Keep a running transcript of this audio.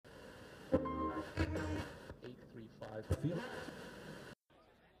Sofie.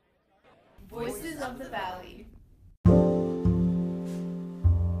 Voices of the Valley.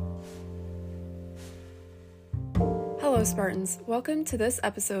 Hello, Spartans. Welcome to this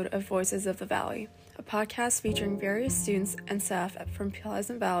episode of Voices of the Valley, a podcast featuring various students and staff from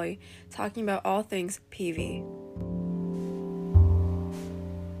Pleasant Valley talking about all things PV.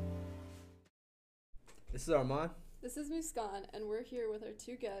 This is Armaan. This is Muskan, and we're here with our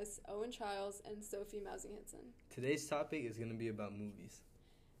two guests, Owen, Chiles, and Sofie Hansen. Today's topic is going to be about movies.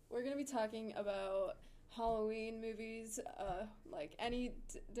 We're going to be talking about Halloween movies, like any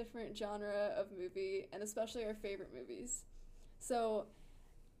different genre of movie, and especially our favorite movies. So,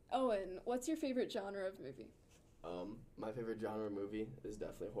 Owen, what's your favorite genre of movie? My favorite genre of movie is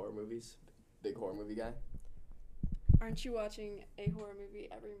definitely horror movies. Big horror movie guy. Aren't you watching a horror movie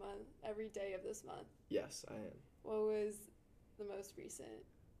every month, every day of this month? Yes, I am. What was the most recent?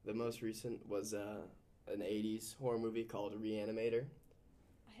 The most recent was an 80s horror movie called Reanimator.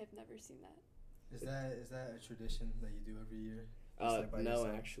 I have never seen that. Is that a tradition that you do every year? No,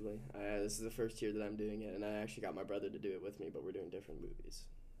 actually. This is the first year that I'm doing it, and I actually got my brother to do it with me, but we're doing different movies.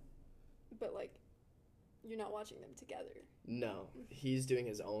 But, like, you're not watching them together. No, he's doing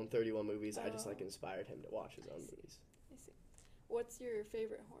his own 31 movies. I just, Oh. inspired him to watch his own movies. I see. What's your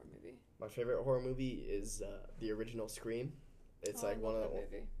favorite horror movie? My favorite horror movie is the original Scream. It's, I one love of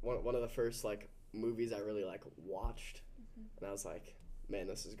that movie. one of the first, movies I really, watched. Mm-hmm. And I was like, man,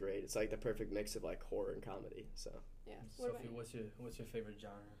 this is great. It's, the perfect mix of, horror and comedy, so. Yeah. What about Sofie, you? what's your favorite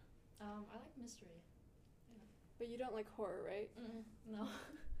genre? I like mystery. But you don't like horror, right? No.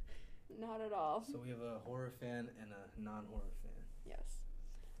 Not at all. So we have a horror fan and a non-horror fan. Yes.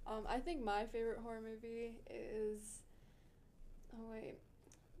 I think my favorite horror movie is... Oh, wait.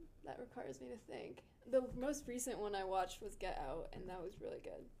 That requires me to think. The most recent one I watched was Get Out, and that was really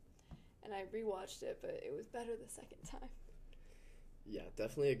good. And I rewatched it, but it was better the second time. Yeah,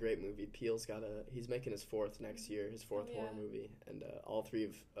 definitely a great movie. Peele's he's making his fourth next year, his fourth Oh, yeah. horror movie. And all three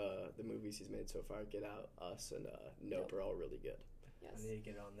of the movies he's made so far, Get Out, Us, and Nope, are all really good. Yes. I need to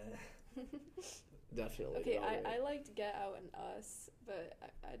get on that. Definitely. Okay, get on it. I liked Get Out and Us, but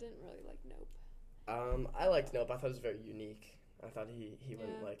I didn't really like Nope. I liked Nope. I thought it was very unique. I thought he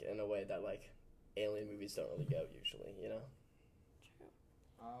went, Yeah. in a way that, alien movies don't really go usually, you know? True.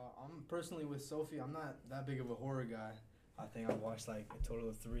 I'm personally with Sofie. I'm not that big of a horror guy. I think I've watched a total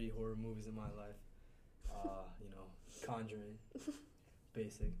of 3 horror movies in my life. Conjuring,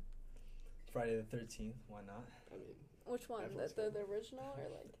 basic. Friday the 13th, why not? I mean, Which one? Everyone's The got original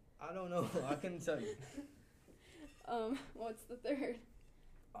or I don't know. I couldn't tell you. what's the third?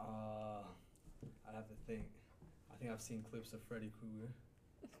 I'd have to think. I think I've seen clips of Freddy Krueger.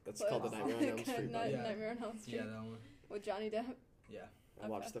 that's called The Nightmare on Elm Street. Not Yeah. Nightmare on Elm Street. Yeah, that one. With Johnny Depp. Yeah. I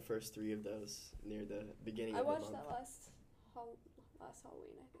watched the first 3 of those near the beginning I of the watched month. that last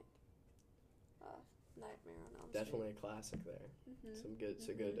Halloween, I think. Nightmare on Elm Street. Definitely a classic there. Mhm.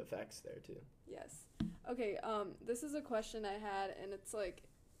 Some good effects there too. Yes. Okay, this is a question I had, and it's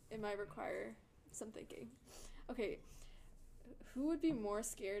it might require some thinking. Okay, who would be more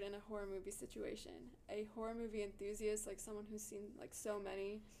scared in a horror movie situation? A horror movie enthusiast, someone who's seen, so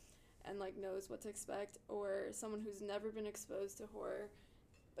many and, knows what to expect, or someone who's never been exposed to horror,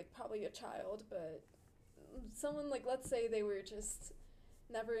 probably a child, but someone, let's say they were just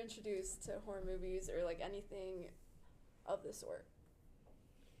never introduced to horror movies or, anything of the sort.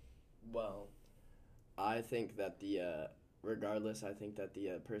 Well, I think that regardless, I think that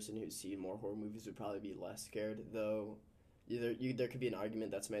the person who's seen more horror movies would probably be less scared, though there could be an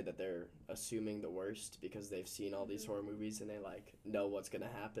argument that's made that they're assuming the worst because they've seen all these horror movies and they, know what's going to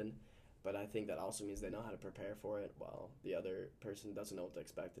happen. But I think that also means they know how to prepare for it while the other person doesn't know what to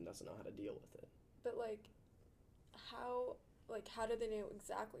expect and doesn't know how to deal with it. But, how do they know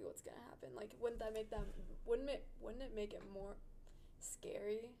exactly what's gonna happen? Wouldn't it make it more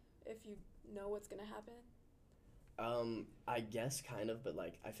scary if you know what's gonna happen? I guess kind of, but,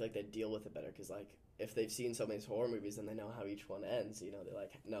 I feel like they deal with it better because, if they've seen so many horror movies, then they know how each one ends, they,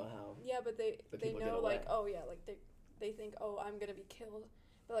 know how... Yeah, but they people get know, away. they think, oh, I'm gonna be killed.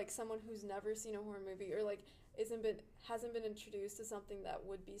 But, someone who's never seen a horror movie or, hasn't been introduced to something that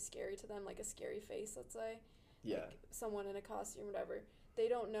would be scary to them, a scary face, let's say. Yeah. Someone in a costume, whatever. They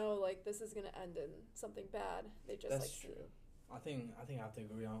don't know, this is gonna end in something bad. They just, That's true. I think I have to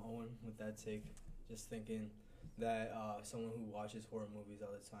agree on Owen with that take. Just thinking that someone who watches horror movies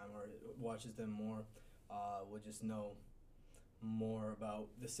all the time or watches them more would just know more about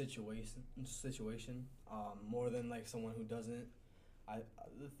the situation more than someone who doesn't.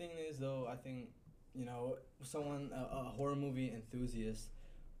 The thing is though, I think someone a horror movie enthusiast,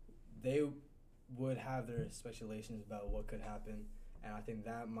 they would have their speculations about what could happen, and I think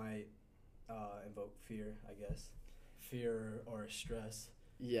that might invoke fear, I guess, fear or stress.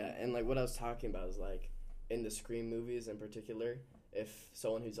 Yeah, and like what I was talking about is like in the Scream movies in particular, if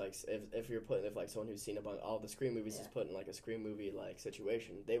someone who's like if someone who's seen about all the Scream movies is put in like a Scream movie like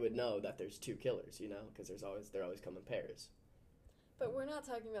situation, they would know that there's two killers, you know, because they're always come in pairs. But we're not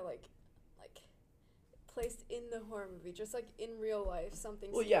talking about like placed in the horror movie, just like in real life,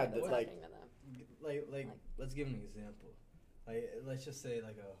 something Well, scary yeah, that's like- happening to them. Like, let's give an example. Like, let's just say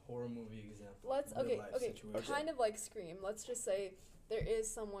like a horror movie example. Real life situation. Kind of like Scream. Let's just say there is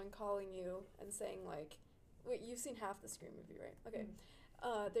someone calling you and saying like, wait, you've seen half the Scream movie, right? Okay.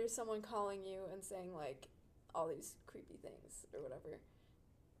 There's someone calling you and saying like all these creepy things or whatever.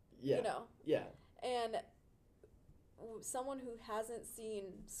 Yeah. You know. Yeah. And someone who hasn't seen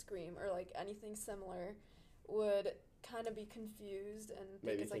Scream or like anything similar would kind of be confused and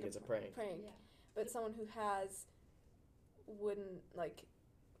Maybe think it's a prank. Yeah. But someone who has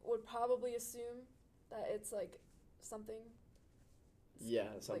would probably assume that it's like something. Yeah,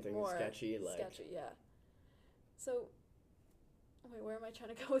 something more sketchy, like sketchy. Yeah. So, wait, where am I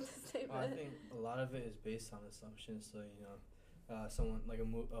trying to go with this statement? I think a lot of it is based on assumptions. So someone like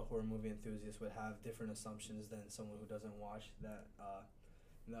a horror movie enthusiast would have different assumptions than someone who doesn't watch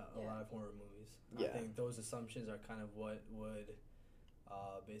a lot of horror movies. Yeah. I think those assumptions are kind of what would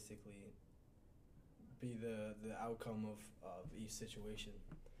basically be the outcome of each situation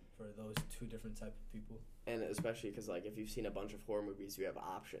for those two different type of people. And especially because, like, if you've seen a bunch of horror movies, you have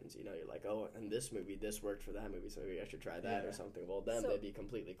options. You know, you're like, oh, in this movie, this worked for that movie, so maybe I should try that or something. Well, then they'd be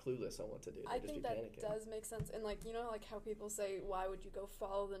completely clueless on what to do. I They'd just think be that panicking. does make sense. And, like, you know, like how people say, why would you go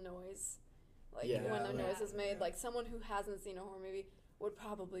follow the noise? Like, Yeah. when a Yeah, noise is made. yeah. Like, someone who hasn't seen a horror movie would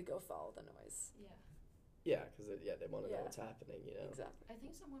probably go follow the noise. Yeah. Yeah, because they want to know Yeah. what's happening, you know? Exactly. I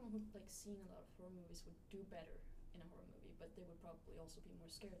think someone who'd like seen a lot of horror movies would do better in a horror movie, but they would probably also be more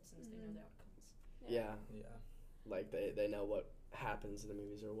scared since they know the outcomes. Yeah. Yeah. Like, they know what happens in the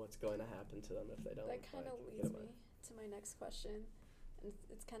movies or what's going to happen to them if they don't. That kind of get leads away. me to my next question. And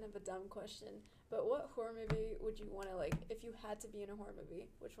it's kind of a dumb question. But what horror movie would you want to, like, if you had to be in a horror movie,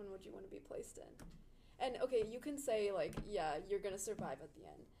 which one would you want to be placed in? And, okay, you can say, like, yeah, you're going to survive at the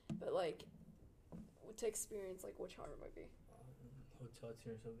end. But, like, to experience, like, which horror movie? Hotel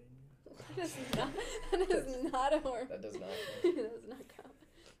Transylvania. that is not a horror That does not movie. That does not count.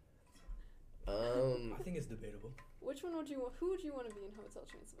 I think it's debatable. Which one would you want? Who would you want to be in Hotel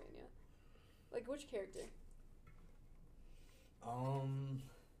Transylvania? Like, which character?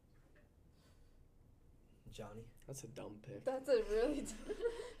 Johnny. That's a dumb pick. That's a really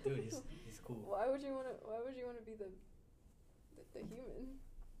Dude, he's cool. Why would you want to be the human?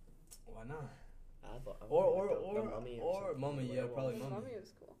 Why not? I thought, Or the Mummy or Mummy, yeah, whatever. probably The Mummy. Mummy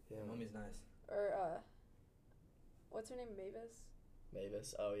was cool. Yeah. Mummy's nice. Or what's her name? Mavis.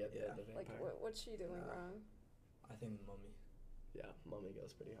 Mavis. Oh yeah, Yeah. the Like, vampire. what's she doing Nah. wrong? I think the Mummy. Yeah, Mummy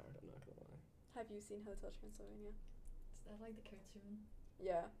goes pretty hard. I'm not gonna lie. Have you seen Hotel Transylvania? Is that like the cartoon?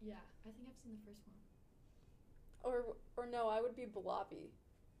 Yeah. Yeah, I think I've seen the first one. Or no, I would be Blobby.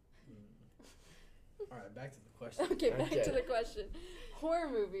 All right, back to the question. Okay, back to Okay. the question. Horror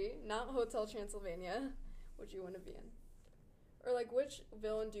movie, not Hotel Transylvania, would you want to be in? Or, like, which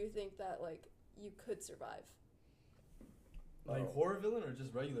villain do you think that, like, you could survive? Like Oh. horror villain or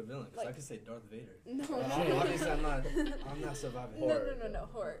just regular villain? Because I Like- could say Darth Vader. No. Obviously, I'm not surviving Horror. No,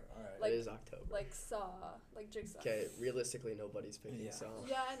 horror. All right. Like- it is October. Like Saw, like Jigsaw. Okay, realistically, nobody's picking Yeah. Saw.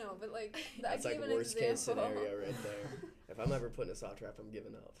 Yeah, I know, but, like, That's I like gave an worst case example. scenario right there. If I'm ever put in a Saw trap, I'm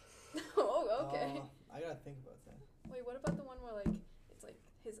giving up. Oh, okay. I gotta think about that. Wait, what about the one where, like, it's, like,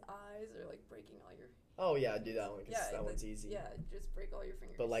 his eyes are, like, breaking all your... Oh yeah, do that one because Yeah, that one's easy. Yeah, just break all your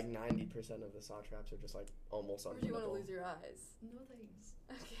fingers. But like 90% of the Saw traps are just like almost Or do you want to unhittable. lose your eyes? No thanks.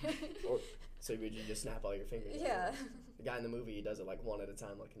 Okay. Or- So would you just snap all your fingers? Yeah. The guy in the movie, he does it like one at a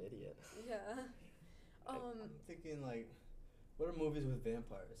time like an idiot. Yeah. I'm thinking like, what are movies with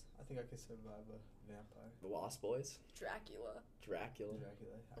vampires? I think I could survive a vampire. The Lost Boys, Dracula. Dracula.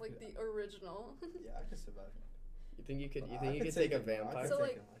 Like the original. Yeah, I could survive. You think you could? You I think you could take take a him, though. I vampire? could So, take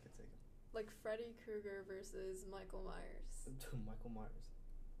like- him. I could take him. Like Freddy Krueger versus Michael Myers. Dude, Michael Myers.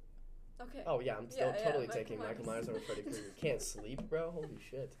 Okay. Oh yeah, I'm still Yeah, totally Michael taking Michael Myers. Myers over Freddy Krueger. Can't sleep, bro. Holy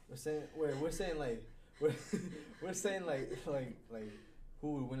shit. We're saying like we're saying like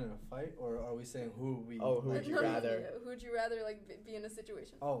who would win in a fight, or are we saying who we? Oh, who would you rather? Who would you rather like be in a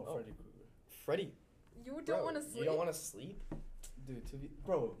situation? Oh, Oh. Freddy Krueger. Freddy. You Bro, don't want to sleep. You don't want to sleep? Dude,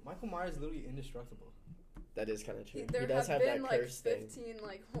 bro, Michael Myers is literally indestructible. That is kind of true. There He does have have been that like curse thing. 15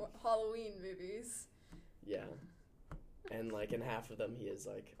 like Halloween movies. Yeah. and like in half of them he is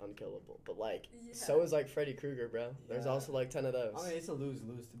like unkillable. But like Yeah. so is like Freddy Krueger, bro. There's Yeah. also like 10 of those. I mean, it's a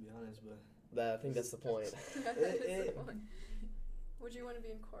lose-lose to be honest, but I think that's the point. That is the point. Would you want to be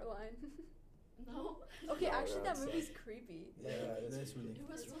in Coraline? No. Okay, No, actually, that that's movie's creepy. yeah, that's really. It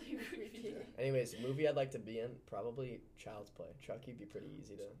was really creepy. Anyways, movie I'd like to be in, probably Child's Play. Chucky'd be pretty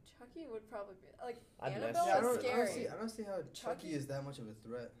easy to. Chucky would probably be like I'd mess Annabelle with I is don't, scary. I don't see how Chucky Chucky- is that much of a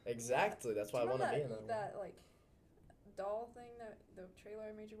threat. Exactly, that's why I Do you want to be in remember that one. that like doll thing that the trailer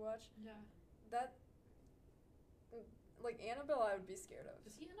I made you watch. Yeah. That like Annabelle, I would be scared of.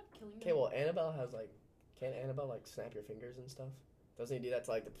 Does he end up killing them? Okay, well, Annabelle has like. Can't Annabelle like snap your fingers and stuff? Doesn't he do that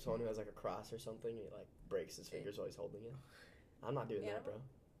to like the someone who has like a cross or something? He like breaks his fingers while he's holding it. I'm not doing that, bro.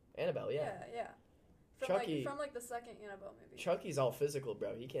 Annabelle, yeah. Yeah. Chucky- From like the second Annabelle movie. Chucky's all physical,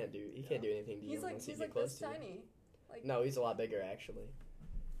 bro. He can't do anything to you He's like once you he's get like close this to him. tiny. Like No, he's a lot bigger actually.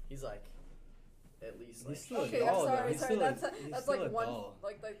 He's like at least like He's still okay, a doll, I'm though. sorry, He's sorry. still a- That's he's that's still like a one doll.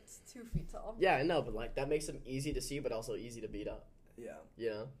 like 2 feet tall. yeah, I know, but like that makes him easy to see, but also easy to beat up. Yeah. You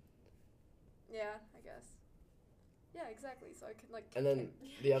know. Yeah, I guess. Yeah, exactly. So I could like. And then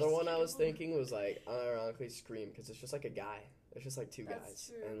kick the other one I was thinking was like unironically Scream because it's just like a guy. It's just like 2 That's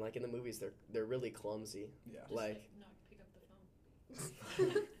guys, true. and like in the movies they're really clumsy. Yeah. Just, like- no, pick up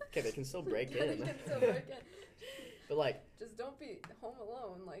the phone. Okay, they can still break They in, can still break in. but like Just don't be home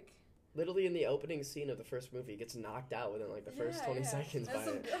alone. Like. literally in the opening scene of the first movie, gets knocked out within like the first Yeah, 20 yeah. seconds There's by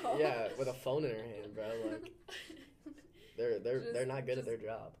some it. girl. Yeah, with a phone in her hand, bro. Like they're not good at their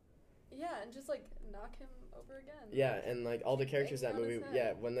job. Yeah, and just like knock him over again. Yeah, and like all the characters in that Bang on his movie,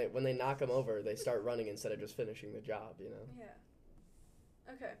 head. yeah, when they knock him over, they start running instead of just finishing the job, you know.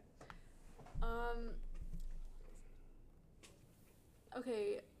 Yeah. Okay.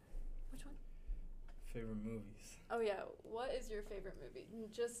 Okay. Which one? Favorite movies. Oh yeah. What is your favorite movie?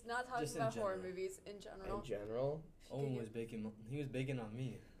 Just not talking Just in about horror general. movies in general. In general, Owen was baking. He was baking on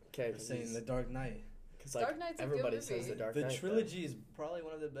me. okay, Saying The Dark Knight. because like Dark Knight's a good everybody movie. says the Dark The Knight. trilogy is probably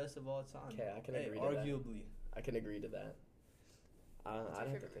one of the best of all time. Okay, I can Hey, agree to that. arguably. I can agree to that. What's I'd your have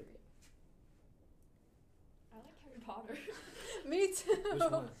to favorite think. movie? I like Harry Potter. Me too. Which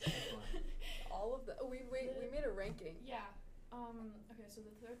one? Which one? All of the. We made a ranking. Yeah. Okay, so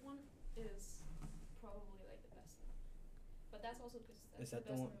the third one is probably like the best one. But that's also because Is that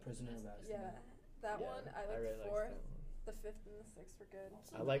the one, Prisoner of Azkaban? Yeah, that Yeah, one I liked really liked 4th. that one. The 5th and the 6th were good.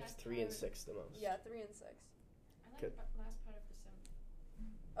 Also I the liked last 3 and part- 6 the most. Yeah, 3 and 6. I like Good. the last part of the 7th.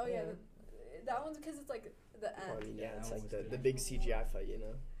 Oh yeah, Yeah. that one's because it's like the Well, I end. mean, Yeah, yeah, it's that like was the good. big CGI fight, you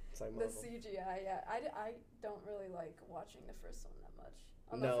know. It's like The Marvel. CGI, yeah. I don't really like watching the first one that much.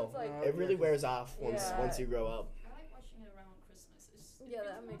 Unless No, it's like No. it really wears off once Yeah. once you grow up. I like watching it around Christmas. It Yeah, feels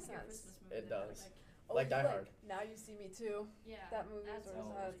that more makes like a sense. Christmas movie It than does. oh, like you Die Hard. Now You See Me Too. Yeah, That movie that's was also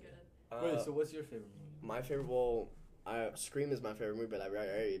really really good. Wait, so what's your favorite movie? My favorite, well, Scream is my favorite movie, but I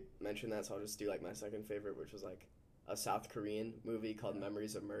already mentioned that, so I'll just do like my second favorite, which was like a South Korean movie called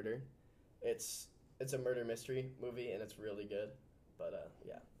Memories of Murder. It's a murder mystery movie, and it's really good. But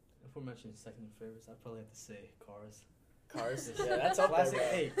yeah, If we're mentioning second favorites, I'd probably have to say Cars. Cars. Yeah, that's up Classic, there,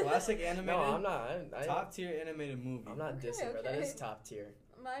 bro. hey, classic animated. No, I'm not. Top tier animated movie. I'm not Okay, dissing, bro. That okay. is top tier.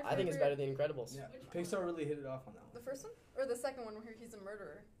 My favorite, I think it's better than Incredibles. Yeah, Which Pixar one? really hit it off on that The one. first one or the second one where he's a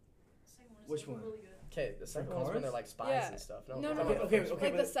murderer. Second one is Which also one? really good. Okay, the second one's when Cars? they're like spies Yeah. and stuff. No, I'm no, talking no. about the Okay, first okay,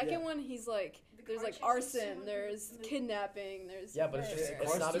 one. Like the but- second yeah. one, he's like The there's car like chase is so arson, good. there's And the- kidnapping, there's Yeah, but it's just murder.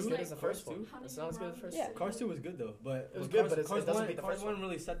 it's not as Cars good two? as the Cars first one. two? It's not as good as the first Yeah. one. Cars 2 was good though, but It was but good, Cars, but it Cars doesn't 1, beat the Cars first 1 one.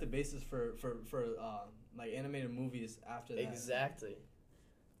 really set the basis for like animated movies after that. Exactly.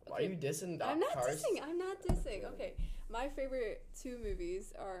 Why are Okay. you dissing I'm not Cars? dissing. I'm not dissing. Really? Okay, my favorite 2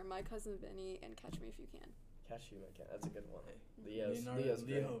 movies are My Cousin Vinny and Catch Me If You Can. Catch You, I can't. That's a good one. Hey, Leo's Leonardo, great.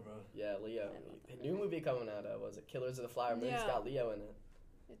 Leo, bro. Yeah, Leo. I love that A new movie coming out. Was it Killers of the Flower Moon? It's Yeah. got Leo in it.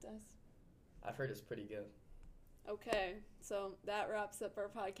 It does. I've heard it's pretty good. Okay, so that wraps up our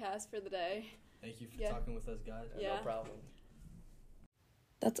podcast for the day. Thank you for Yeah. talking with us, guys. Yeah. No problem.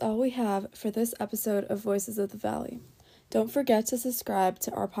 That's all we have for this episode of Voices of the Valley. Don't forget to subscribe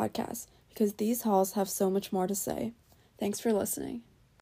to our podcast because these halls have so much more to say. Thanks for listening.